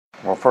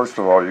Well, first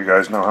of all, you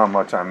guys know how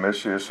much I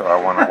miss you, so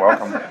I want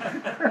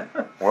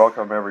to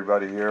welcome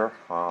everybody here.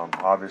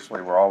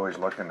 Obviously, we're always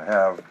looking to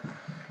have,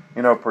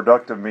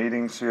 productive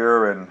meetings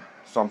here and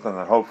something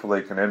that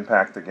hopefully can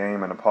impact the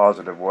game in a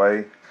positive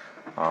way.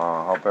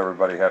 Hope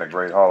everybody had a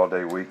great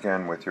holiday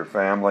weekend with your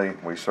family.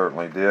 We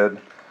certainly did.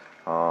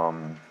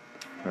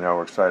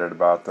 We're excited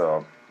about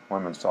the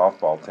women's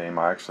softball team.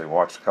 I actually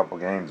watched a couple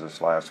games this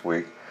last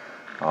week,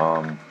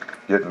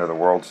 getting to the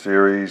World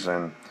Series,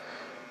 and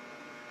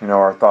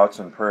our thoughts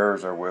and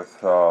prayers are with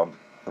the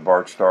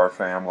Bart Starr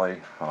family,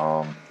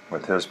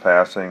 with his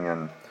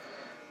passing,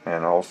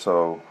 and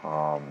also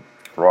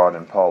Rod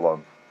and Paula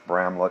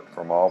Bramlett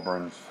from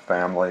Auburn's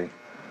family.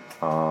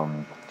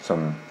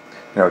 Some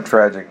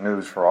tragic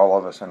news for all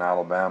of us in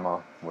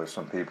Alabama, with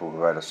some people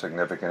who had a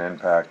significant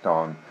impact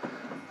on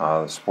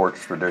the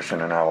sports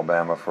tradition in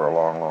Alabama for a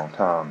long, long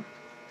time.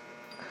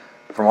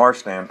 From our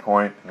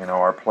standpoint,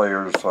 our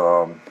players,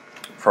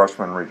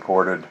 freshmen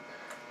reported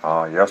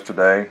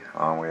yesterday.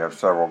 We have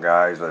several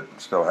guys that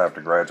still have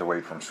to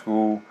graduate from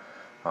school,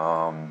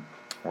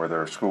 where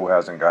their school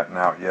hasn't gotten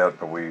out yet,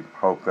 but we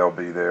hope they'll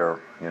be there,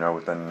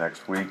 within the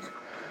next week.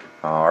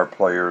 Our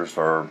players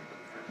are,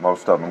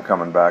 most of them,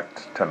 coming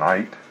back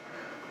tonight,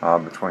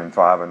 between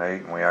 5 and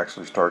 8, and we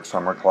actually start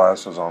summer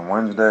classes on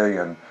Wednesday,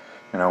 and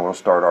we'll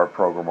start our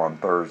program on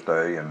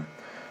Thursday. And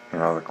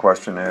the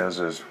question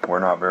is we're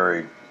not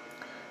very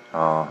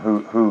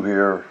who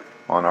here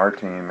on our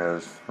team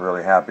is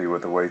really happy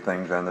with the way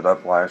things ended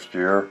up last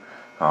year.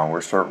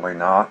 We're certainly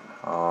not.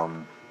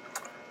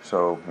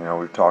 So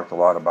we've talked a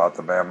lot about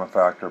the Bama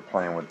factor,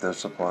 playing with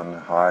discipline,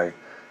 high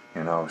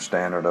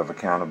standard of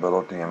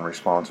accountability and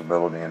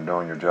responsibility, and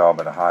doing your job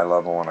at a high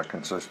level on a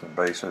consistent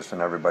basis,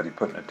 and everybody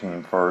putting the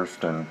team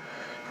first. And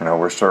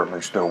we're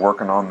certainly still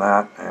working on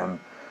that, and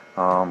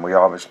we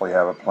obviously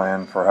have a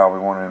plan for how we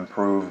want to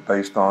improve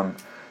based on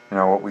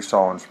what we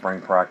saw in spring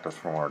practice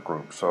from our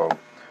group. So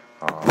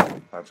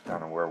that's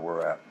kind of where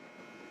we're at.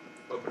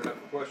 Open it up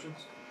for questions.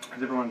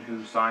 Is everyone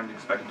who signed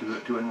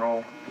expected to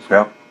enroll?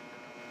 Yeah.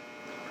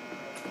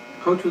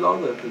 Coach, with all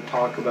the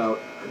talk about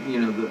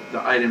the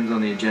items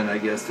on the agenda, I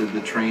guess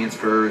the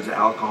transfers,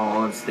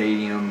 alcohol, and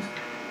stadiums,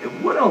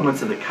 what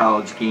elements of the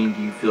college game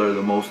do you feel are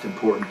the most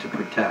important to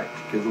protect?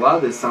 Because a lot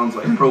of this sounds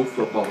like pro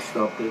football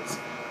stuff that's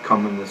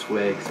coming this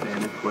way,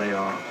 expanded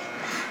playoffs.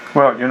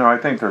 Well, I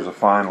think there's a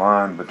fine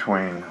line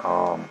between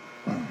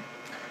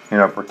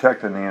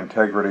protecting the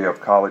integrity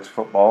of college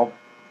football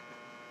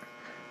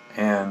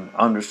and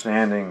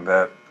understanding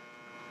that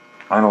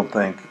I don't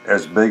think,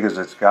 as big as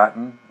it's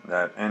gotten,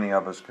 that any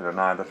of us can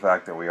deny the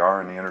fact that we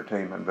are in the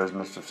entertainment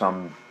business to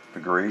some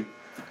degree.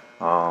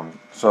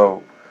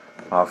 So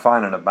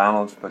finding a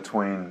balance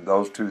between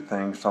those two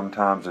things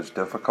sometimes is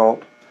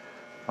difficult.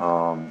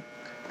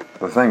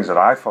 The things that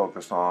I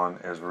focus on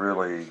is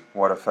really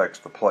what affects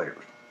the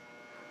players.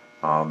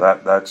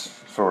 That's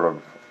sort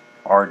of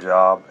our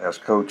job as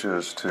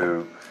coaches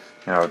to,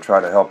 try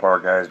to help our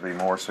guys be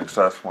more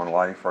successful in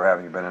life for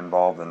having been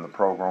involved in the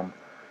program.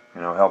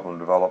 Help them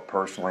develop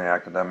personally,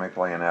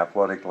 academically, and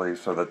athletically,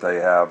 so that they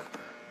have,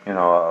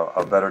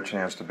 a better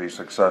chance to be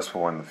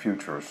successful in the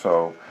future.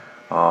 So,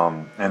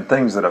 and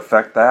things that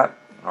affect that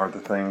are the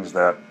things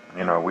that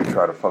we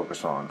try to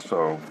focus on.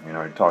 So,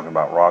 you're talking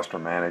about roster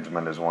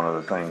management is one of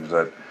the things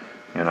that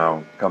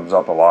comes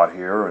up a lot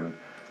here, and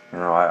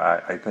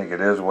I think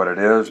it is what it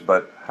is,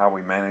 but how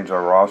we manage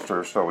our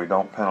roster so we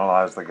don't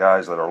penalize the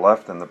guys that are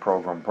left in the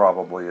program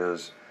probably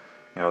is,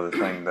 the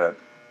thing that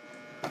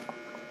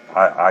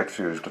I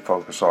choose to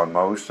focus on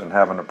most, and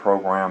having a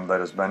program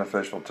that is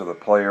beneficial to the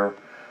player,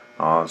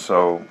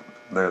 so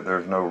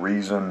there's no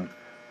reason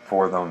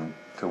for them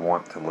to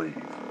want to leave.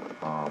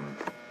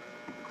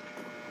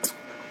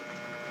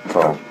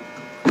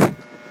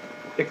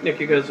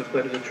 Nick, you guys have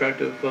played an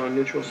attractive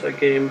neutral site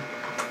game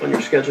on your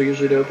schedule,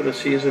 usually to open a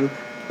season.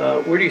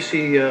 Where do you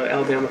see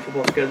Alabama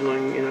football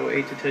scheduling,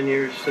 8 to 10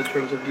 years, in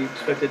terms of, do you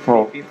expect it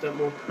to be beefed up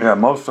more? Yeah,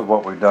 most of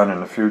what we've done in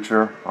the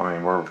future, I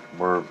mean,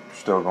 we're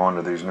still going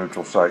to these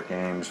neutral site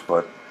games,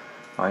 but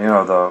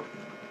the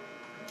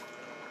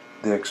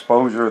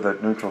exposure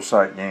that neutral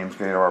site games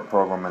gave our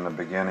program in the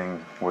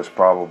beginning was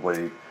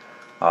probably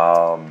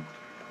an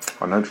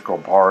integral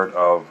part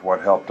of what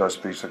helped us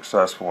be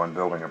successful in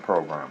building a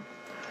program.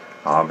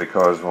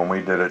 Because when we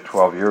did it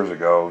 12 years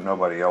ago,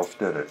 nobody else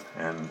did it,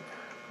 and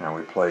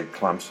we played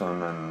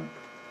Clemson,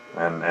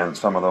 and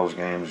some of those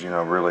games,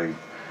 really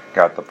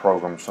got the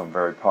program some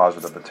very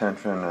positive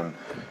attention, and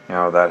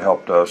that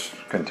helped us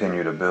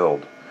continue to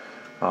build.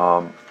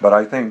 But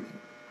I think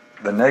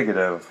the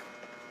negative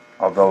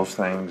of those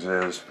things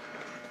is,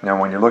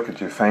 when you look at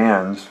your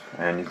fans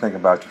and you think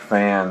about your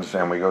fans,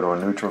 and we go to a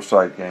neutral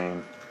site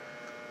game,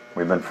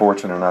 we've been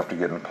fortunate enough to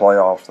get in the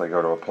playoffs. They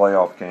go to a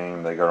playoff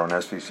game, they go to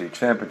an SEC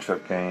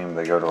championship game,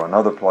 they go to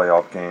another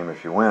playoff game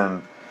if you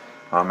win.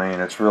 I mean,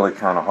 it's really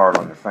kind of hard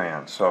on your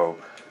fans. So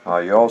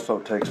you also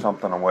take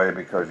something away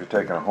because you're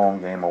taking a home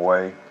game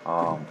away,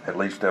 at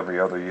least every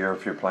other year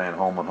if you're playing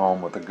home and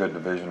home with a good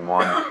Division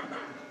I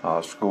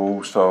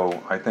school.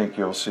 So I think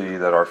you'll see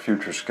that our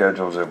future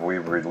schedules, if we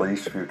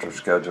release future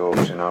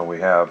schedules, we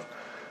have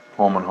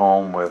home and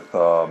home with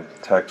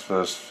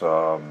Texas,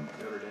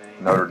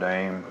 Notre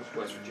Dame,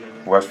 West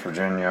Virginia, West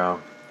Virginia,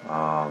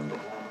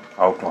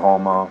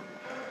 Oklahoma.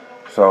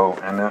 So,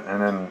 and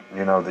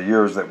then the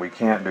years that we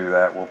can't do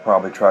that, we'll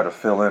probably try to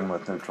fill in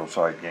with neutral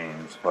site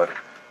games. But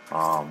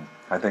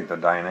I think the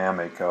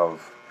dynamic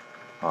of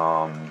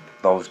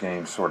those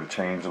games sort of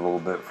changed a little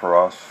bit for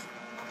us.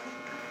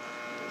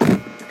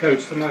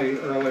 Coach, somebody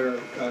earlier,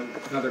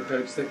 another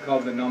coach that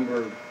called the number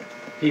of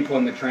people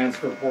in the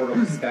transfer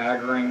portal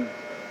staggering,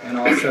 and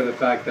also the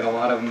fact that a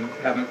lot of them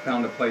haven't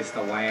found a place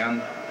to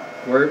land.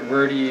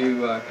 Where do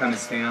you kind of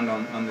stand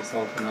on this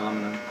whole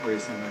phenomenon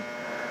recently?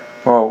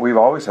 Well, we've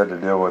always had to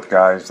deal with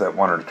guys that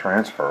wanted to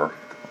transfer.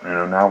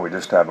 Now we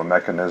just have a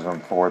mechanism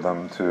for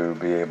them to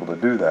be able to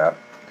do that.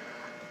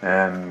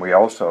 And we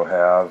also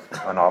have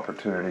an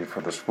opportunity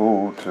for the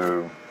school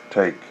to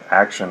take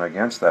action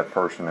against that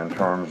person in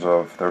terms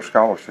of their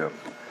scholarship.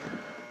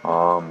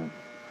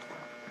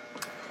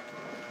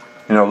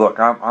 Look,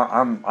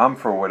 I'm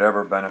for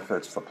whatever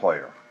benefits the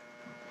player.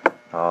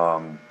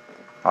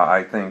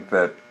 I think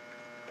that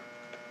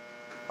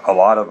a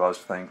lot of us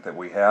think that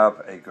we have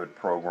a good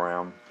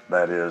program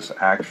that is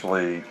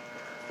actually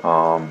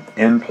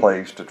in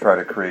place to try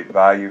to create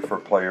value for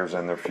players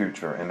in their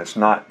future. And it's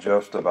not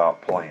just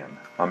about playing.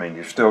 I mean,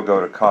 you still go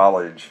to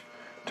college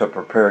to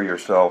prepare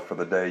yourself for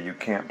the day you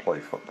can't play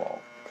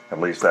football. At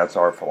least that's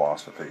our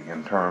philosophy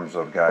in terms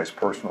of guys'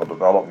 personal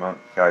development,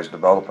 guys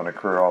developing a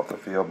career off the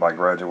field by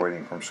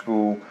graduating from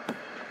school.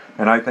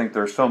 And I think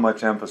there's so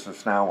much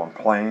emphasis now on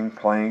playing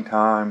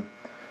time,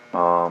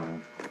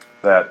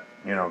 that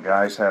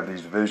guys have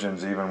these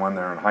visions even when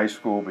they're in high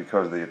school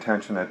because of the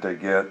attention that they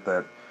get,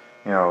 that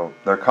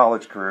their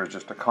college career is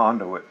just a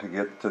conduit to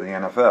get to the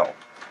NFL.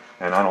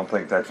 And I don't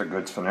think that's a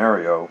good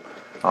scenario,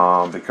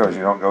 because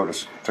you don't go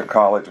to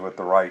college with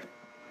the right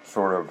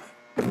sort of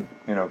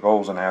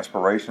goals and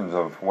aspirations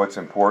of what's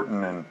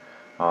important and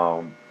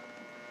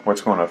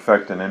what's going to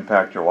affect and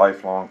impact your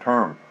life long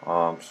term.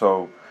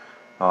 So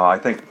I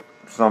think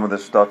some of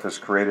this stuff is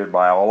created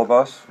by all of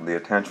us. The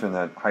attention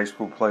that high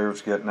school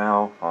players get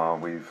now,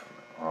 we've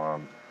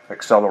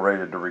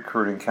accelerated the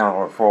recruiting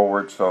calendar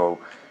forward. So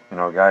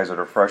guys that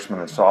are freshmen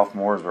and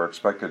sophomores are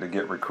expected to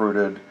get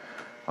recruited.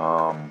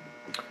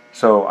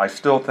 So I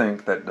still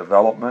think that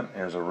development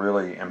is a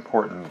really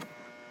important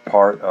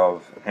part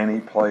of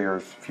any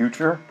player's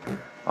future,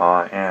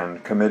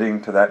 and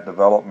committing to that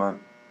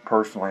development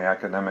personally,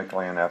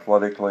 academically, and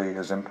athletically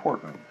is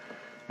important.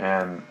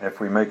 And if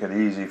we make it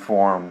easy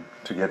for them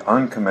to get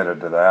uncommitted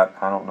to that,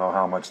 I don't know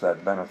how much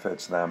that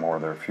benefits them or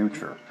their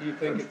future. Do you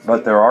think it's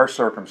But there are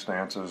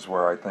circumstances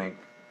where I think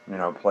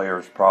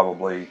players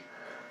probably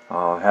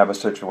have a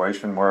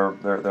situation where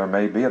there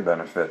may be a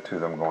benefit to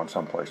them going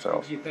someplace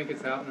else. Do you think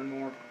it's happening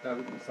more?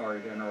 Sorry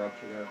to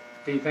interrupt you there.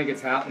 Do you think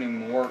it's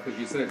happening more? Because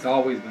you said it's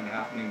always been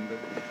happening, but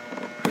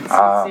it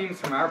seems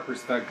from our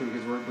perspective,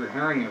 because we're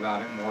hearing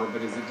about it more,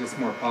 but is it just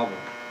more public?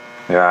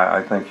 Yeah,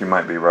 I think you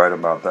might be right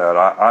about that.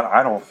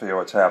 I don't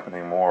feel it's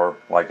happening more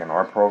like in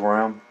our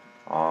program,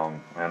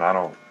 and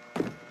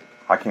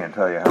I can't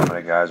tell you how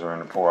many guys are in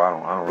the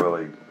portal. I don't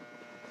really.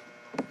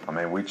 I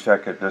mean, we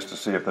check it just to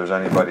see if there's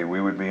anybody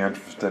we would be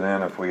interested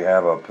in if we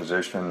have a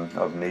position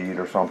of need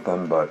or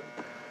something, but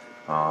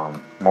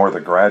more the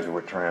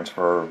graduate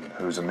transfer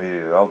who's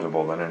immediately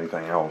eligible than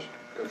anything else.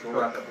 Coach, we'll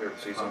wrap up here with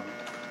season.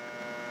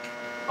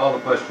 All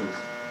the questions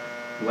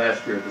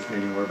last year at this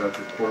meeting were about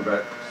the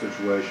quarterback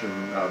situation,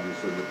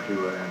 obviously with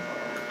Tua and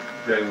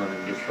Jalen,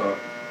 and just thought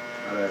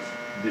I'd ask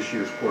this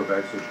year's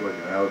quarterback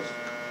situation. How's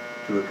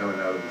Tua coming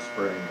out of the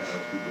spring?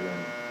 How's he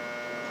doing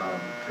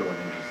going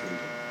into the season?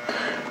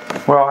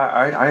 Well,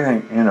 I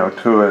think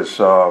Tua's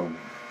got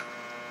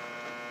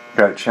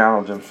to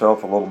challenge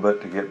himself a little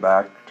bit to get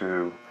back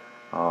to.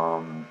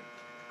 I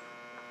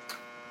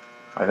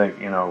think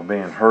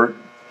being hurt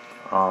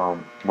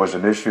was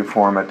an issue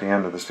for him at the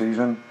end of the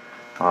season,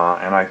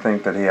 and I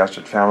think that he has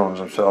to challenge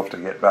himself to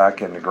get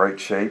back into great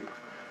shape,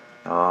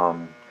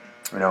 and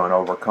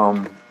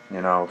overcome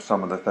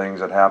some of the things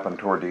that happened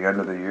toward the end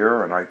of the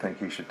year. And I think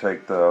he should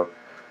take the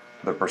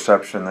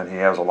perception that he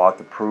has a lot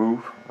to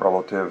prove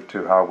relative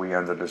to how we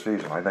ended the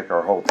season. I think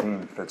our whole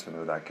team fits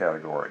into that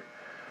category.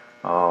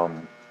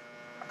 The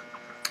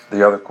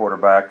other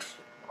quarterbacks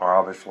are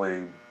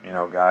obviously,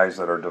 guys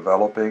that are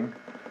developing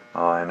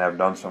and have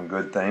done some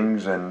good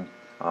things, and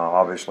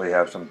obviously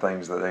have some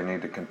things that they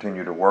need to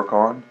continue to work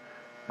on.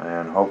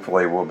 And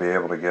hopefully we'll be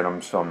able to get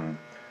them some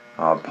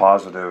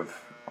positive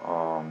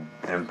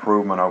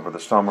improvement over the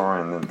summer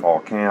and then fall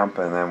camp,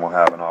 and then we'll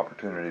have an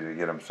opportunity to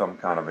get them some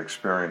kind of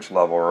experience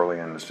level early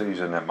in the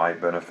season that might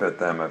benefit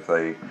them if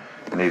they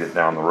need it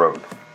down the road.